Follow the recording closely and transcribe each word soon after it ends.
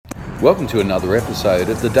Welcome to another episode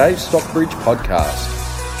of the Dave Stockbridge Podcast.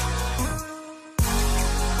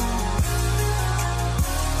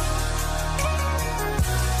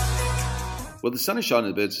 Well, the sun is shining,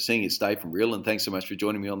 the birds are singing. It's Dave from Real, and thanks so much for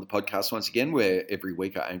joining me on the podcast once again, where every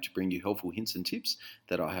week I aim to bring you helpful hints and tips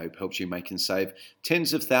that I hope helps you make and save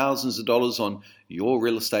tens of thousands of dollars on your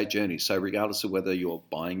real estate journey. So regardless of whether you're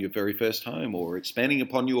buying your very first home or expanding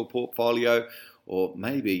upon your portfolio, or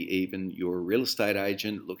maybe even you're a real estate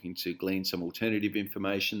agent looking to glean some alternative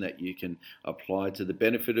information that you can apply to the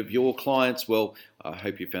benefit of your clients, well, I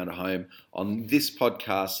hope you found a home on this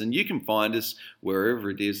podcast. And you can find us wherever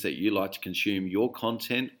it is that you like to consume your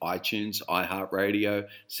content: iTunes, iHeartRadio,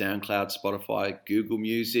 SoundCloud, Spotify, Google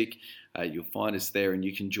Music. You'll find us there, and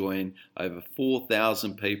you can join over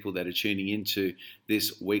 4,000 people that are tuning into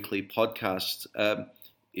this weekly podcast.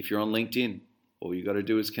 If you're on LinkedIn, all you got to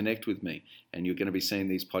do is connect with me, and you're going to be seeing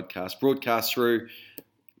these podcasts broadcast through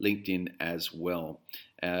LinkedIn as well.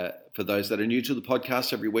 For those that are new to the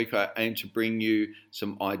podcast, every week I aim to bring you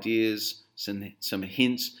some ideas, some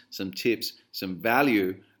hints, some tips, some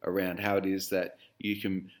value around how it is that you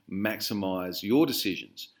can maximize your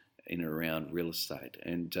decisions in and around real estate.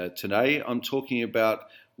 And today I'm talking about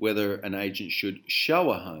whether an agent should show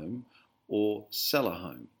a home or sell a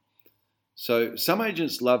home. So some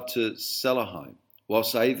agents love to sell a home,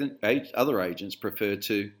 whilst other agents prefer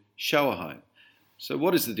to show a home. So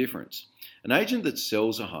what is the difference? An agent that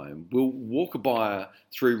sells a home will walk a buyer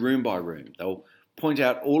through room by room. They'll point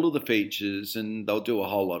out all of the features and they'll do a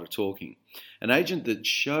whole lot of talking. An agent that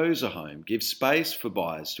shows a home gives space for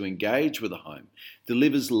buyers to engage with a home,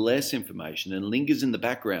 delivers less information and lingers in the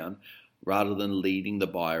background rather than leading the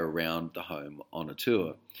buyer around the home on a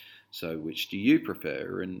tour. So which do you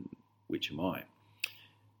prefer, and which am I?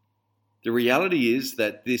 The reality is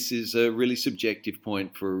that this is a really subjective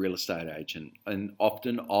point for a real estate agent, and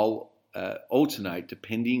often I'll alternate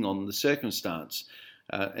depending on the circumstance,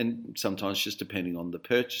 and sometimes just depending on the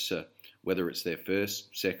purchaser, whether it's their first,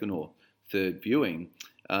 second or third viewing,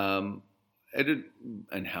 and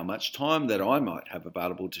how much time that I might have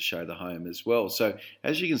available to show the home as well. So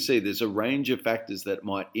as you can see, there's a range of factors that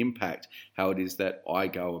might impact how it is that I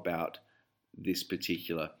go about this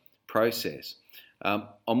particular process. I'm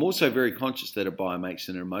also very conscious that a buyer makes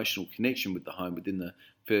an emotional connection with the home within the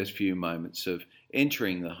first few moments of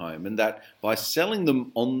entering the home, and that by selling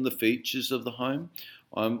them on the features of the home,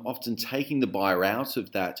 I'm often taking the buyer out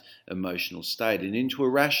of that emotional state and into a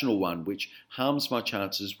rational one, which harms my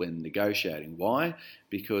chances when negotiating. Why?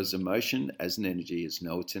 Because emotion as an energy has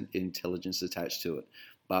no intelligence attached to it,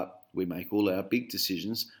 but we make all our big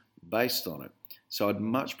decisions based on it. So I'd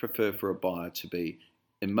much prefer for a buyer to be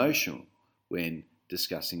emotional when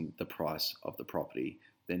discussing the price of the property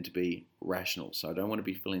than to be rational. So I don't want to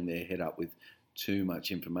be filling their head up with too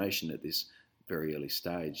much information at this very early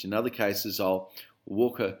stage. In other cases, I'll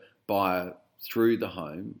walk a buyer through the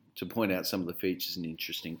home to point out some of the features and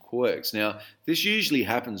interesting quirks. Now, this usually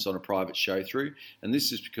happens on a private show through, and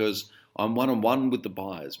this is because I'm one-on-one with the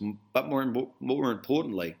buyers. But more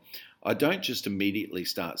importantly, I don't just immediately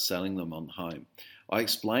start selling them on home. I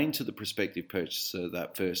explain to the prospective purchaser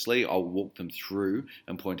that firstly, I'll walk them through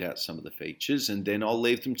and point out some of the features, and then I'll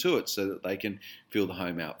leave them to it so that they can feel the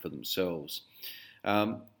home out for themselves.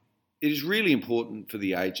 It is really important for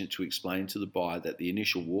the agent to explain to the buyer that the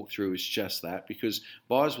initial walkthrough is just that, because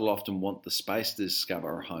buyers will often want the space to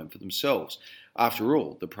discover a home for themselves. After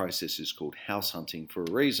all, the process is called house hunting for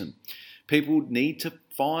a reason. People need to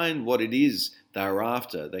find what it is they're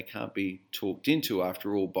after. They can't be talked into,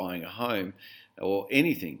 after all, buying a home or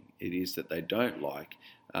anything it is that they don't like,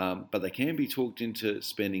 but they can be talked into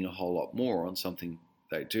spending a whole lot more on something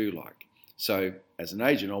they do like. So as an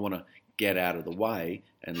agent, I want to get out of the way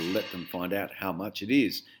and let them find out how much it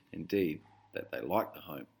is indeed that they like the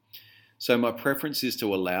home. So my preference is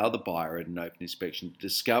to allow the buyer at an open inspection to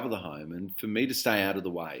discover the home and for me to stay out of the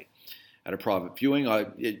way. At a private viewing,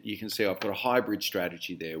 you can see I've got a hybrid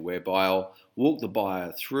strategy there, whereby I'll walk the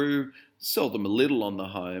buyer through, sell them a little on the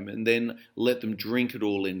home, and then let them drink it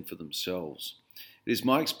all in for themselves. It is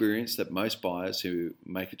my experience that most buyers who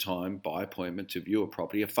make a time by appointment to view a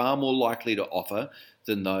property are far more likely to offer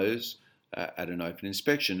than those at an open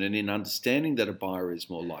inspection. And in understanding that a buyer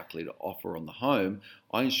is more likely to offer on the home,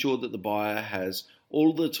 I ensure that the buyer has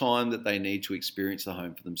all the time that they need to experience the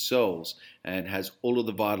home for themselves and has all of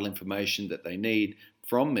the vital information that they need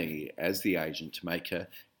from me as the agent to make an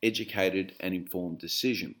educated and informed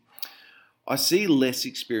decision. I see less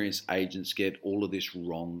experienced agents get all of this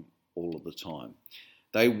wrong all of the time.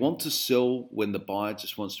 They want to sell when the buyer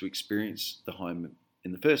just wants to experience the home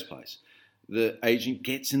in the first place. The agent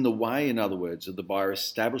gets in the way, in other words, of the buyer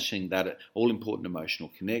establishing that all-important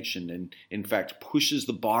emotional connection and, in fact, pushes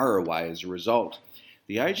the buyer away as a result.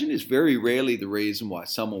 The agent is very rarely the reason why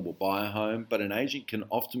someone will buy a home, but an agent can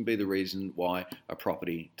often be the reason why a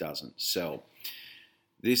property doesn't sell.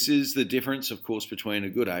 This is the difference, of course, between a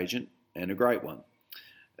good agent and a great one.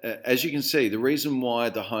 As you can see, the reason why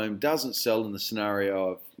the home doesn't sell in the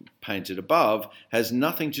scenario I've painted above has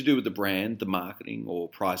nothing to do with the brand, the marketing, or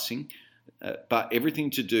pricing, but everything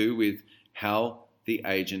to do with how the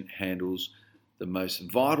agent handles the most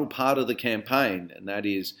vital part of the campaign, and that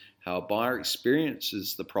is how a buyer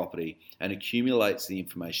experiences the property and accumulates the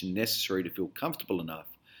information necessary to feel comfortable enough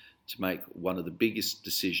to make one of the biggest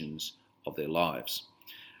decisions of their lives.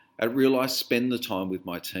 At Real, I spend the time with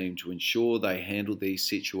my team to ensure they handle these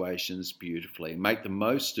situations beautifully and make the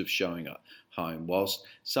most of showing a home, whilst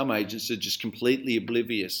some agents are just completely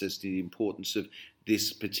oblivious as to the importance of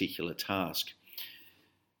this particular task.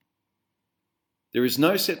 There is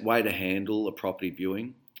no set way to handle a property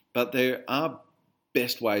viewing, but there are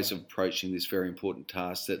best ways of approaching this very important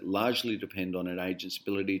task that largely depend on an agent's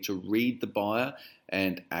ability to read the buyer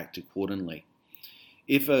and act accordingly.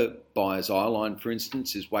 If a buyer's eye line, for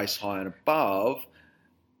instance, is waist high and above,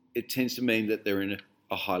 it tends to mean that they're in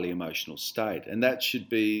a highly emotional state, and that should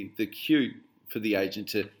be the cue for the agent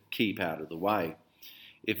to keep out of the way.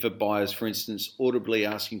 If a buyer's, for instance, audibly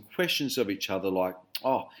asking questions of each other like,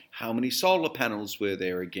 oh, how many solar panels were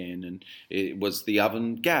there again, and was the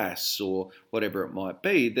oven gas, or whatever it might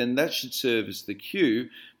be, then that should serve as the cue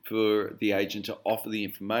for the agent to offer the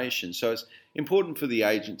information. So it's important for the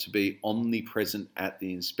agent to be omnipresent at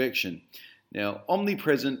the inspection. Now,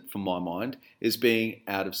 omnipresent, from my mind, is being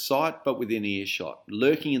out of sight but within earshot,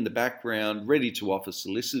 lurking in the background, ready to offer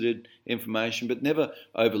solicited information, but never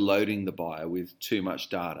overloading the buyer with too much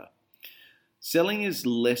data. Selling is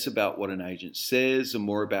less about what an agent says and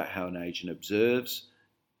more about how an agent observes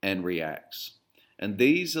and reacts. And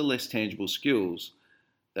these are less tangible skills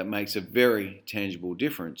that makes a very tangible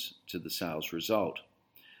difference to the sales result.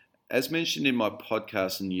 As mentioned in my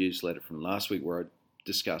podcast and newsletter from last week, where I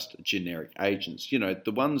discussed generic agents,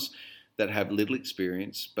 the ones that have little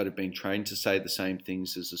experience but have been trained to say the same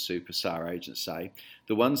things as the superstar agents say,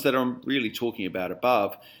 the ones that I'm really talking about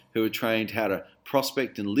above, who are trained how to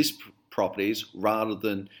prospect and list properties rather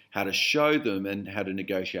than how to show them and how to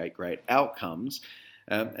negotiate great outcomes.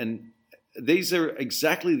 And these are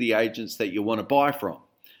exactly the agents that you want to buy from,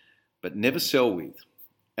 but never sell with.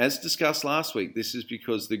 As discussed last week, this is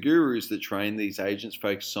because the gurus that train these agents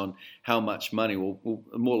focus on how much money, or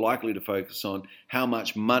more likely to focus on how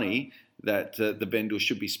much money that the vendor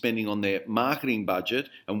should be spending on their marketing budget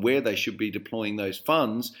and where they should be deploying those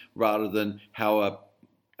funds, rather than how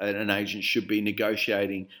an agent should be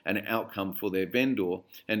negotiating an outcome for their vendor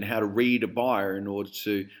and how to read a buyer in order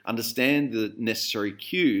to understand the necessary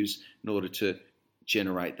cues in order to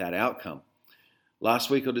generate that outcome.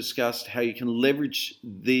 Last week I discussed how you can leverage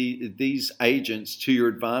these agents to your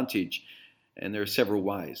advantage, and there are several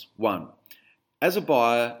ways. One, as a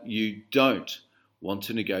buyer, you don't want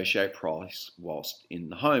to negotiate price whilst in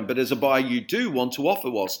the home, but as a buyer, you do want to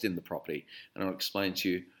offer whilst in the property, and I'll explain to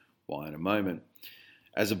you why in a moment.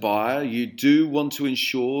 As a buyer, you do want to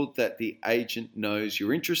ensure that the agent knows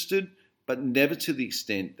you're interested, but never to the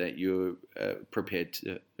extent that you're prepared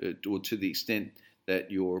to, or to the extent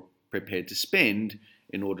that you're prepared to spend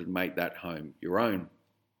in order to make that home your own.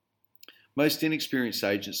 Most inexperienced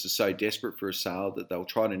agents are so desperate for a sale that they'll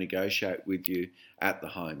try to negotiate with you at the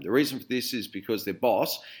home. The reason for this is because their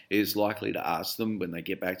boss is likely to ask them when they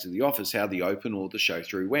get back to the office how the open or the show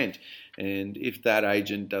through went. And if that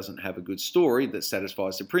agent doesn't have a good story that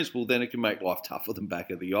satisfies the principal, then it can make life tough for them back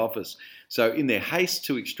at the office. So in their haste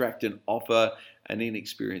to extract an offer, an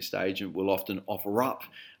inexperienced agent will often offer up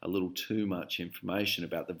a little too much information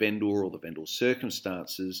about the vendor or the vendor's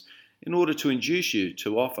circumstances in order to induce you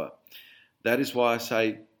to offer. That is why I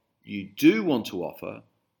say you do want to offer,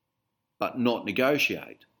 but not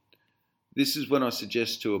negotiate. This is when I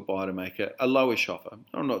suggest to a buyer to make a lowish offer.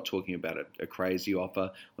 I'm not talking about a crazy offer.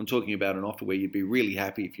 I'm talking about an offer where you'd be really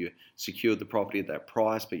happy if you secured the property at that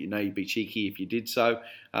price, but you know you'd be cheeky if you did so.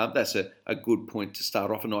 That's a good point to start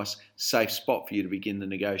off, a nice safe spot for you to begin the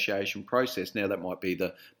negotiation process. Now that might be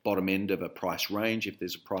the bottom end of a price range. If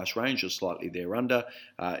there's a price range, or slightly thereunder.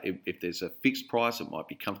 If there's a fixed price, it might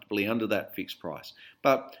be comfortably under that fixed price.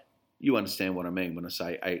 But you understand what I mean when I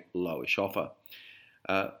say a lowish offer.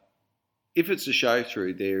 If it's a show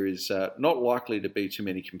through, there is not likely to be too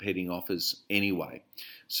many competing offers anyway.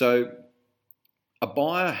 So a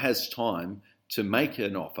buyer has time to make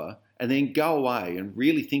an offer and then go away and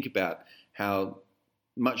really think about how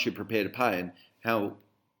much you're prepared to pay and how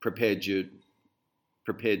prepared to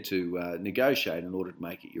negotiate in order to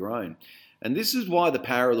make it your own. And this is why the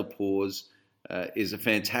power of the pause is a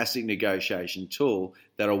fantastic negotiation tool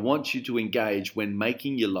that I want you to engage when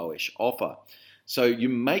making your lowish offer. So you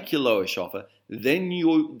make your lowish offer, then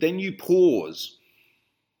you pause.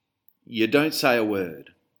 You don't say a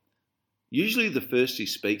word. Usually the first who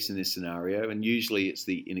speaks in this scenario, and usually it's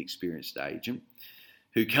the inexperienced agent,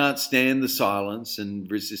 who can't stand the silence and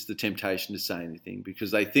resist the temptation to say anything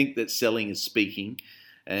because they think that selling is speaking,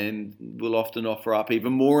 and will often offer up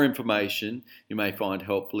even more information you may find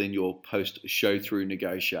helpful in your post-show-through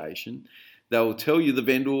negotiation. They will tell you the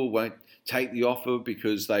vendor won't take the offer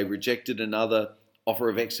because they rejected another offer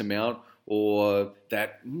of X amount, or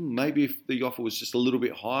that maybe if the offer was just a little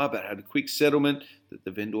bit higher but had a quick settlement, that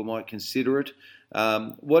the vendor might consider it.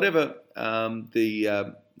 Whatever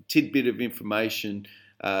the tidbit of information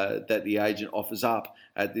that the agent offers up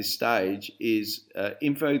at this stage is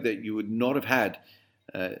info that you would not have had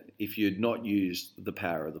if you had not used the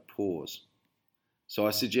power of the pause. So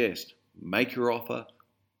I suggest make your offer,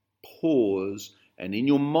 pause, and in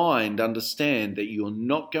your mind understand that you're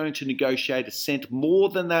not going to negotiate a cent more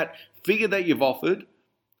than that figure that you've offered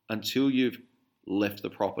until you've left the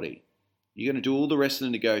property. You're going to do all the rest of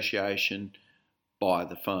the negotiation by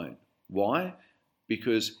the phone. Why?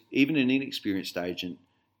 Because even an inexperienced agent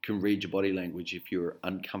can read your body language if you're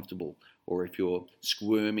uncomfortable or if you're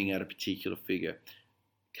squirming at a particular figure.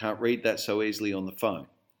 Can't read that so easily on the phone.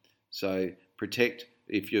 So protect.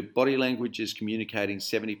 If your body language is communicating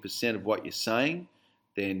 70% of what you're saying,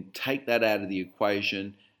 then take that out of the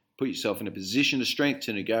equation, put yourself in a position of strength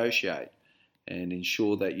to negotiate and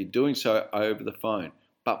ensure that you're doing so over the phone.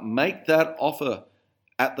 But make that offer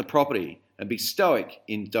at the property and be stoic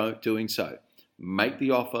in doing so. Make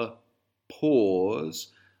the offer, pause,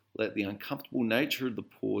 let the uncomfortable nature of the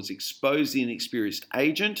pause expose the inexperienced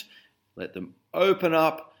agent, let them open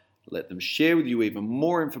up, let them share with you even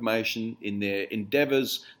more information in their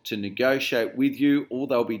endeavors to negotiate with you. All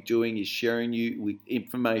they'll be doing is sharing you with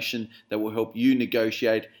information that will help you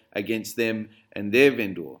negotiate against them and their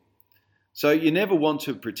vendor. So you never want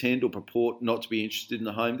to pretend or purport not to be interested in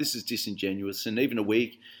the home. This is disingenuous, and even a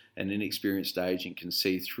weak and inexperienced agent can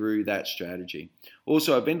see through that strategy.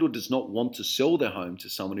 Also, a vendor does not want to sell their home to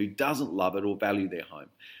someone who doesn't love it or value their home.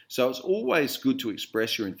 So it's always good to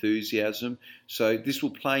express your enthusiasm. So this will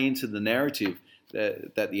play into the narrative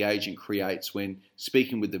that the agent creates when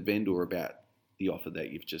speaking with the vendor about the offer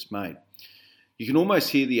that you've just made. You can almost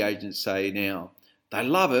hear the agent say now, they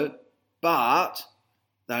love it, but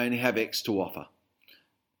they only have X to offer.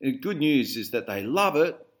 And good news is that they love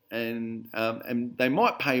it, and they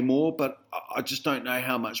might pay more, but I just don't know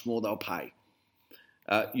how much more they'll pay.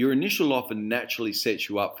 Your initial offer naturally sets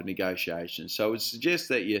you up for negotiation, so I would suggest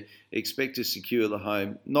that you expect to secure the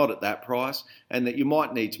home not at that price, and that you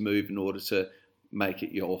might need to move in order to make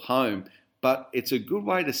it your home. But it's a good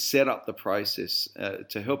way to set up the process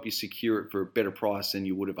to help you secure it for a better price than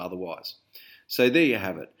you would have otherwise. So there you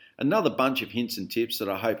have it. Another bunch of hints and tips that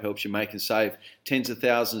I hope helps you make and save tens of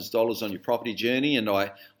thousands of dollars on your property journey, and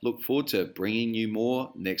I look forward to bringing you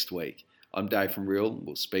more next week. I'm Dave from Real.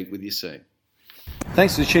 We'll speak with you soon.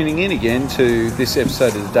 Thanks for tuning in again to this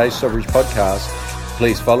episode of the Dave Stockbridge Podcast.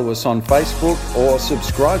 Please follow us on Facebook or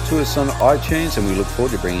subscribe to us on iTunes, and we look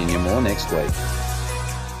forward to bringing you more next week.